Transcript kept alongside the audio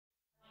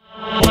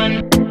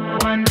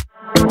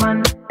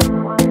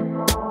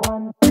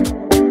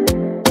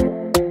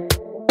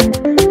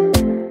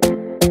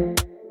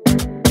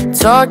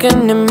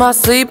talking in my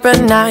sleep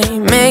at night,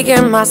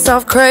 making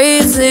myself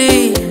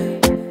crazy.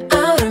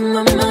 Out of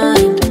my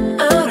mind,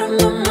 out of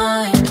my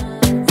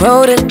mind.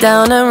 Wrote it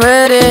down and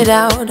read it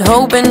out,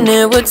 hoping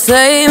it would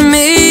save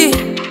me.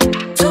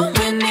 Too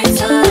many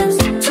times,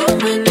 too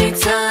many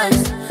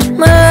times.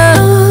 My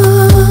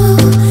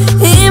love,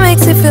 he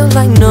makes it feel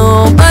like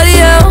nobody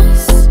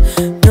else,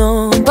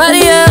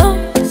 nobody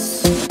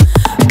else.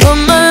 But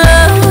my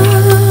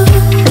love,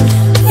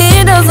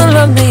 he doesn't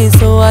love me,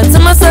 so I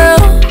tell myself,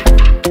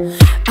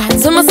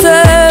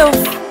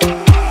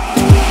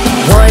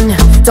 one,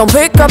 don't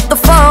pick up the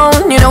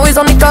phone, you know he's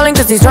only calling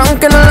cause he's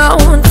drunk and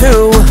alone.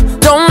 Two,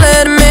 don't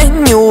let him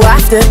in, you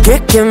have to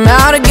kick him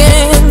out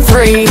again.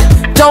 Three,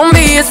 don't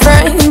be his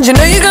friend, you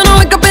know you're gonna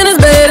wake up in his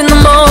bed in the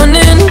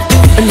morning.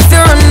 And if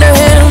you're under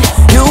him,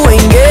 you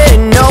ain't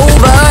getting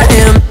over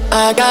him.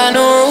 I got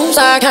no rules,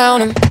 I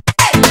count him.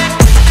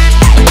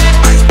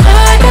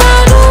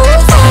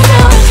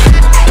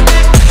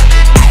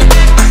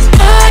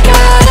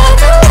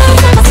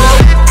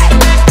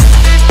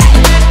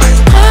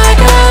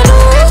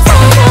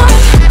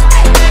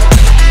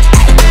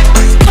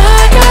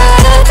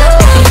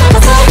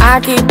 I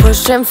keep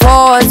pushing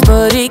forwards,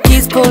 but he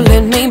keeps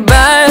pulling me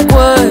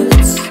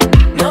backwards.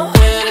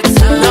 Nowhere to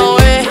turn,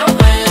 nowhere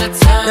to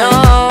turn.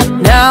 No,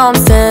 now I'm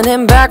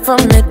standing back from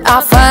it, I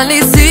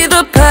finally see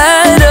the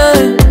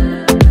pattern.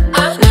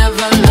 I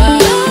never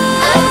loved,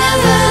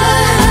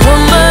 but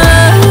my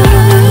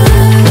love,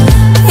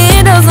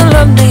 he doesn't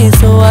love me,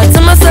 so I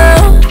tell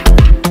myself,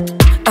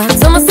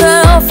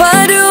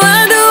 I do.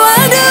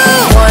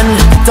 One,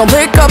 don't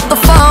pick up the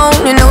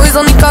phone, you know he's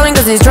only calling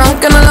cause he's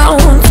drunk and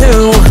alone.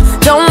 Two,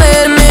 don't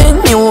let him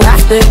in, you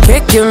have to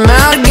kick him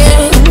out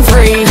again.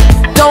 Three,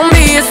 don't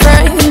be his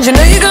friend, you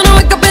know you're gonna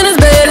wake up in his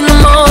bed in the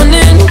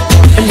morning.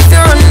 And if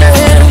you're under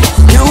him,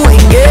 you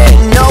ain't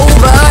getting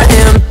over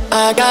him.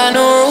 I got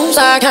no rules,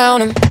 I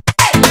count him.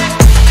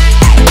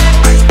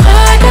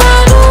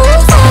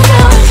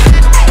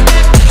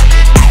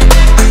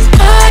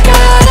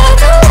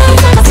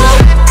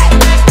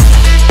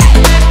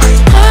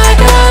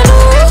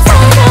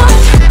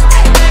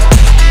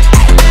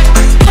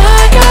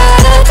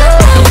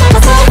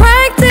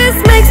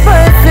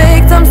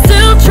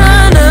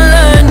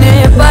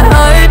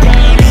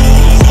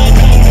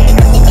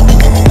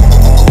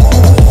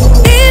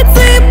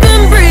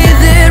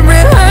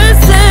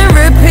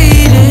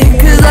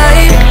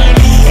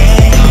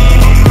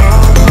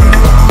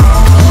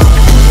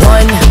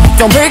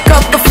 Don't pick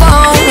up the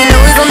phone, you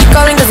know he's only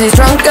calling cause he's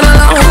drunk and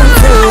alone.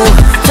 Two,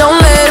 don't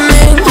let him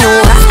in, you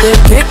have to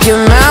kick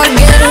him out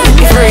again.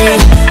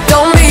 Three,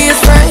 don't be his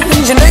friend,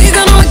 you know you're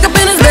gonna wake up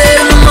in his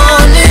bed in the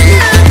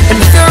morning. And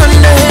if you're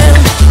under him,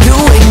 you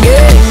ain't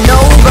getting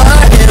over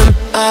him.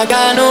 I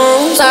got no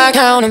rules, I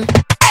count him.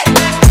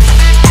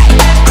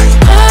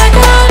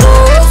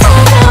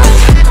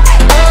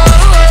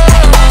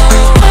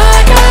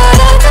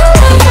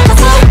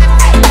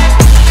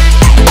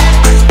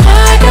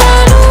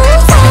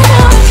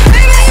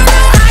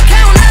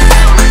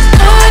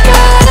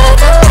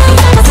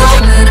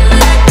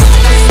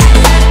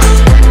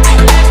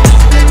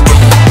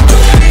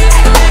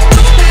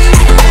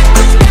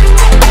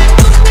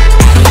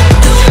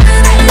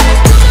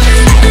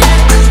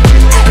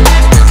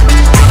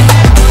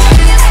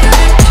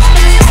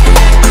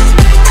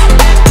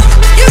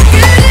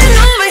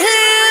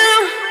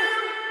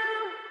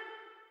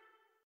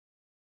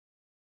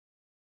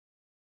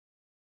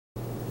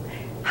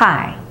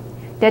 Hi,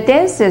 the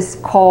dance is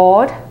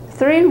called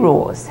Three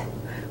Rules,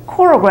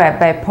 choreographed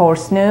by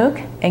Snooke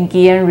and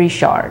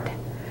Guilluame.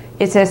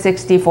 It's a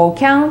 64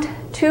 count,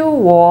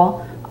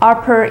 2-wall,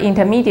 upper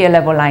intermediate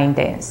level line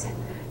dance.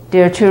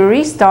 There are 2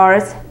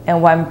 restarts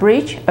and 1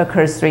 bridge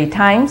occurs 3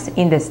 times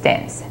in this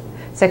dance.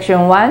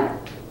 Section 1,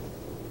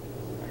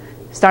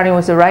 starting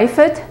with the right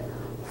foot,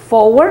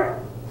 forward,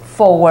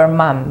 forward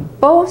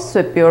mambo,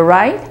 sweep your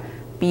right,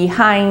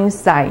 behind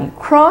side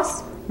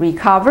cross,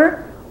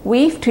 recover,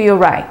 weave to your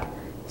right,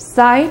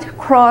 side,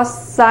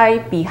 cross,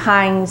 side,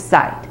 behind,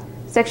 side.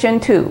 Section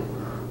 2,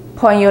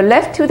 point your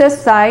left to the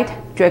side,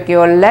 drag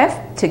your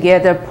left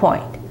together,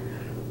 point.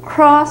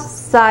 Cross,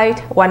 side,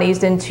 1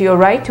 instant to your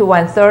right to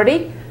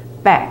 130,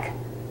 back,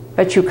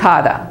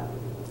 bachukada.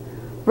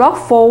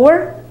 Rock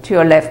forward to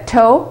your left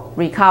toe,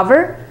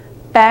 recover,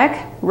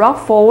 back,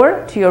 rock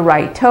forward to your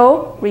right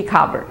toe,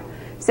 recover.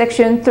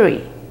 Section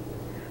 3,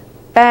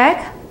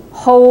 back,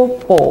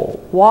 hold, ball,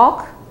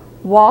 walk,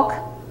 walk,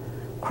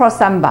 cross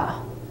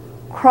samba.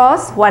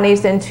 Cross, 1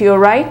 instant to your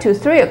right to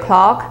 3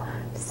 o'clock,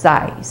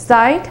 side,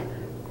 side,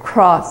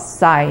 cross,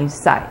 side,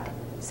 side.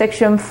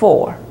 Section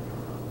 4,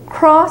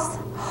 cross,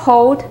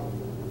 hold,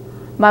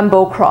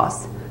 mambo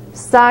cross,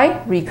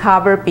 side,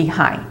 recover,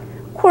 behind.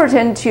 Quarter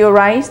turn to your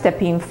right,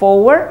 stepping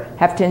forward,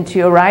 half turn to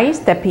your right,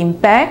 stepping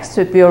back,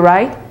 sweep your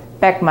right,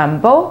 back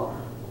mambo,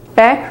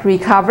 back,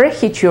 recover,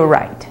 hit your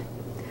right.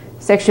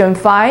 Section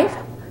 5,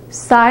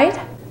 side.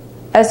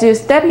 As you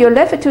step your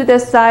left to the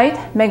side,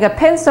 make a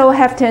pencil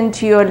half turn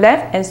to your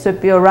left and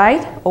sweep your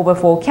right over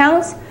 4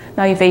 counts.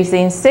 Now you're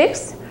facing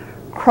 6,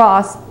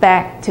 cross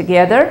back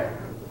together,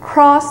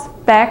 cross,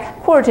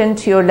 back, quarter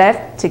to your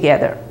left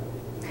together.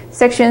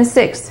 Section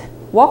 6,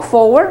 walk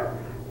forward,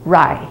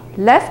 right,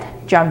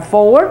 left, jump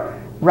forward,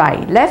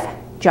 right, left,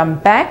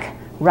 jump back,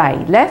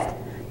 right, left,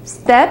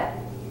 step,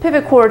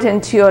 pivot quarter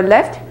to your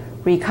left,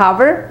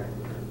 recover,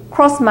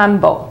 cross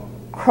mambo,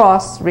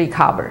 cross,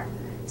 recover.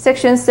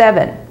 Section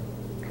 7,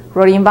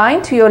 rolling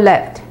vine to your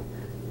left,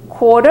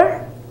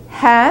 quarter,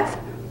 half,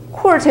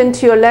 quarter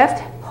to your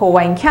left, hold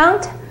one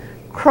count,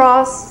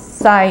 cross,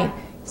 side,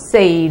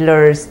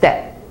 sailor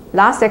step.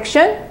 Last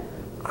section,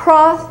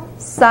 cross,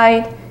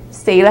 side,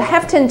 sailor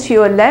half turn to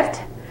your left,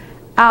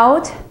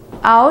 out,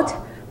 out,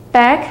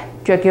 back,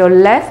 drag your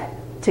left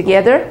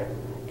together,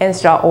 and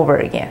start over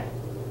again.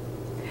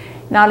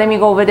 Now let me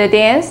go over the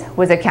dance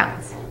with the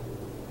counts.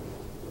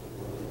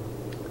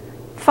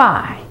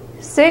 5,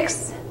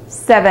 6,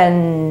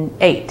 7,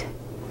 8.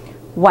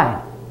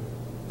 1,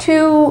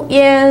 2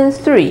 and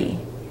 3,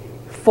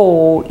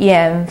 4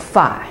 and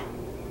 5,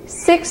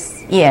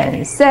 6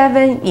 and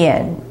 7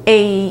 and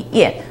 8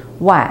 and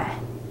 1,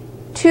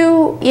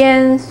 2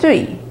 and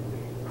 3,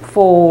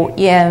 4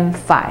 and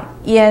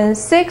 5 and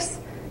 6,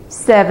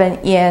 7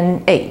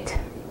 and 8.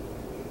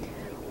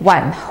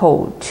 1,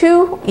 hold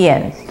 2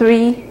 and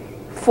 3,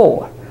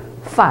 4,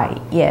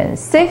 5 and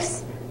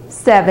 6,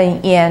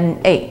 7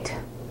 and 8.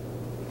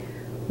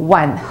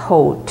 1,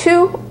 hold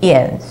 2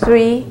 and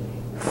 3,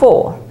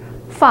 4,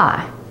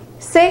 5,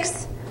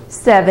 6,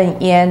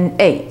 7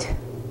 and 8.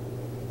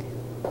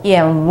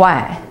 And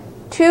 1,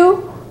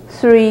 2,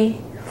 3,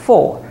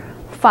 4,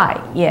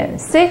 5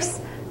 and 6,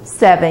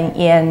 7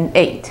 and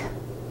 8.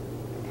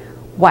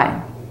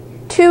 1,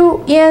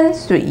 2 and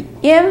 3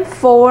 and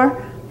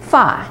 4,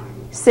 5,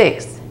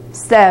 6,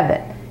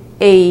 7,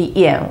 8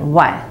 and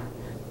 1,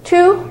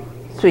 2,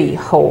 3,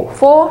 hold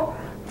 4,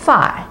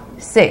 5,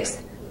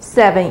 6,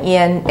 7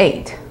 and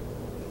 8.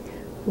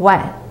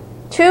 1,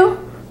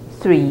 2,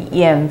 3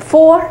 and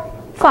 4,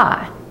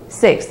 5,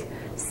 6,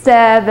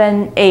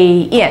 7,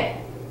 8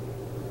 and.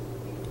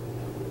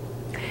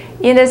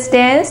 In this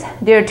dance,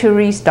 there are 2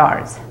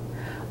 restarts.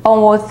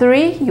 On wall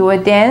 3, you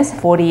will dance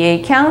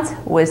 48 counts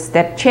with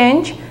step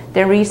change,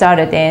 then restart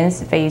the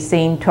dance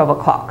facing 12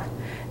 o'clock.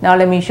 Now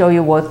let me show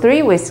you wall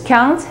 3 with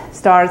counts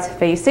starts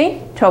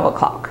facing 12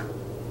 o'clock.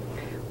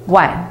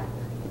 1,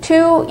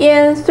 2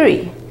 and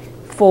 3,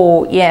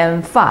 4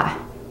 and 5,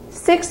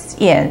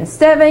 6 and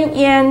 7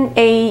 and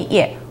 8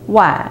 and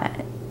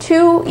 1,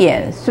 2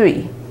 and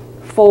 3,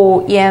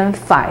 4 and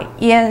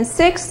 5 and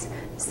 6,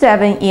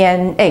 7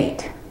 and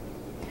 8.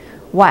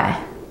 1,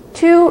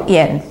 2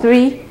 and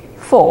 3,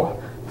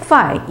 4,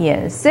 5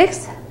 and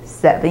 6,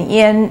 7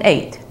 and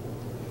 8.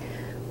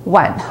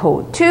 1,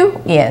 hold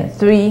 2 and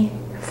 3,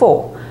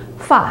 4,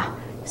 5,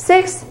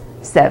 6,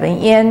 7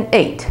 and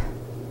 8.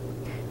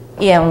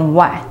 And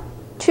 1,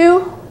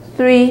 2,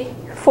 3,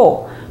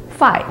 4,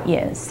 5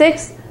 and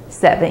 6,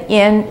 7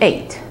 and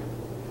 8.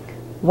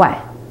 1,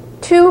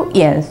 2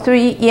 and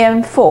 3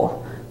 and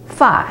 4,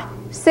 5,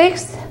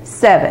 6,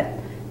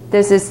 7.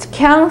 This is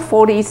count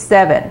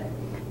 47.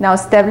 Now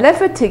step left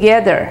foot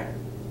together,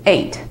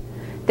 8.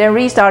 Then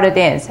restart the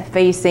dance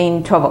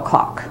facing 12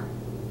 o'clock.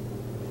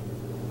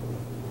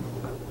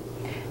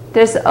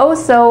 There's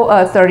also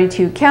a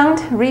 32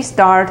 count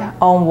restart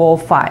on wall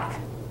 5.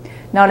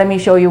 Now let me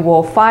show you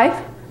wall 5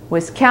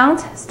 with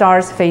count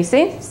starts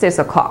facing 6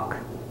 o'clock.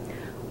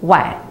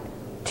 1,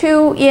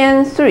 2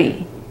 and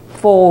 3,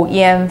 4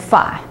 and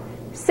 5,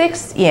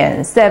 6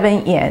 and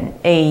 7 and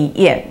 8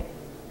 and.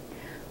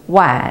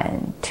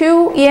 1,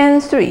 2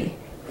 and 3,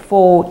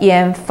 4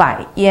 and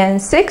 5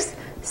 and 6,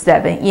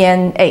 7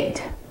 and 8.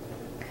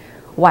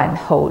 1,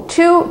 hold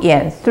 2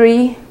 and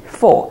 3,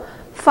 4,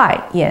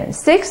 5 and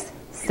 6,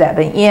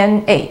 7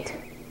 and 8.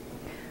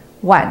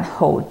 1,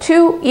 hold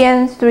 2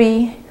 and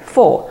 3,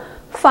 4,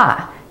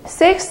 5,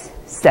 6,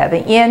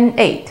 7 and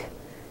 8.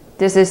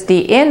 This is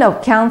the end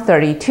of count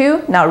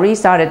 32. Now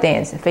restart the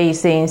dance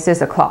facing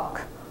 6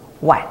 o'clock.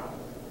 1.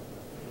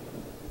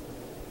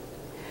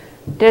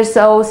 There's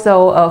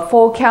also a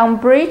 4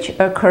 count bridge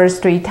occurs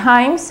 3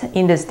 times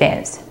in this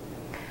dance.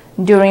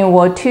 During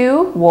wall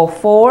 2, wall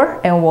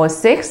 4, and wall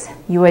 6,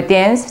 you will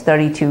dance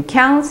 32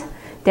 counts,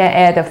 then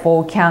add a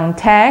 4 count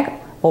tag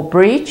or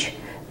bridge,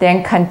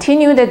 then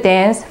continue the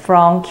dance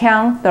from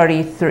count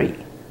 33.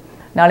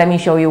 Now let me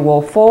show you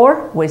wall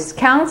 4 with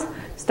counts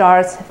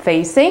starts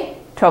facing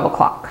 12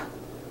 o'clock.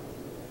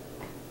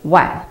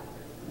 1,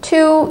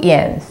 2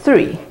 and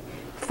 3,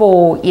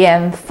 4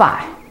 and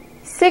 5,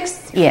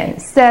 6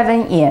 and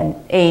 7 and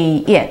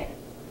 8 and.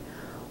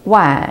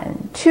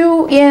 1,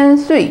 2 and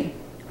 3,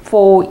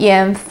 4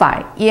 and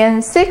 5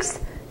 and 6,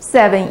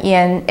 7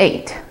 and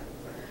 8.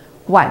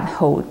 1,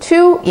 hold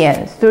 2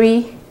 and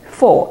 3,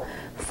 4,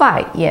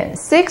 5 and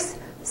 6,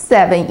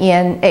 7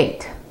 and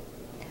 8.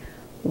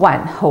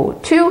 1,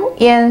 hold 2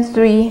 and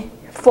 3,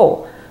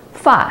 4,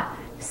 5,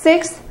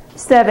 6,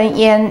 7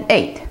 and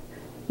 8.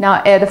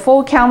 Now add a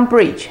 4 count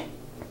bridge.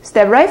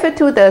 Step right foot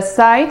to the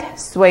side,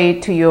 sway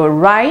to your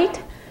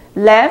right,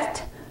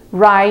 left,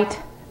 right,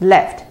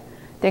 left.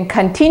 Then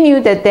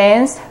continue the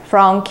dance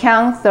from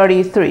count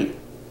 33.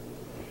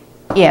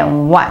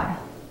 and 1.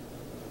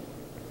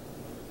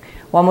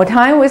 One more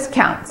time with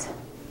count.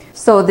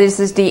 So this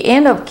is the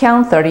end of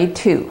count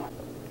 32.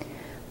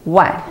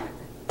 1,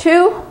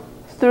 2,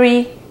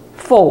 3,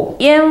 4,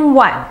 and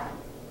 1.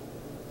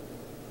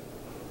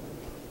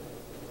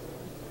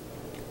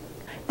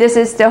 This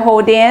is the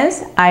whole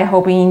dance. I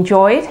hope you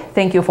enjoyed.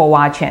 Thank you for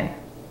watching.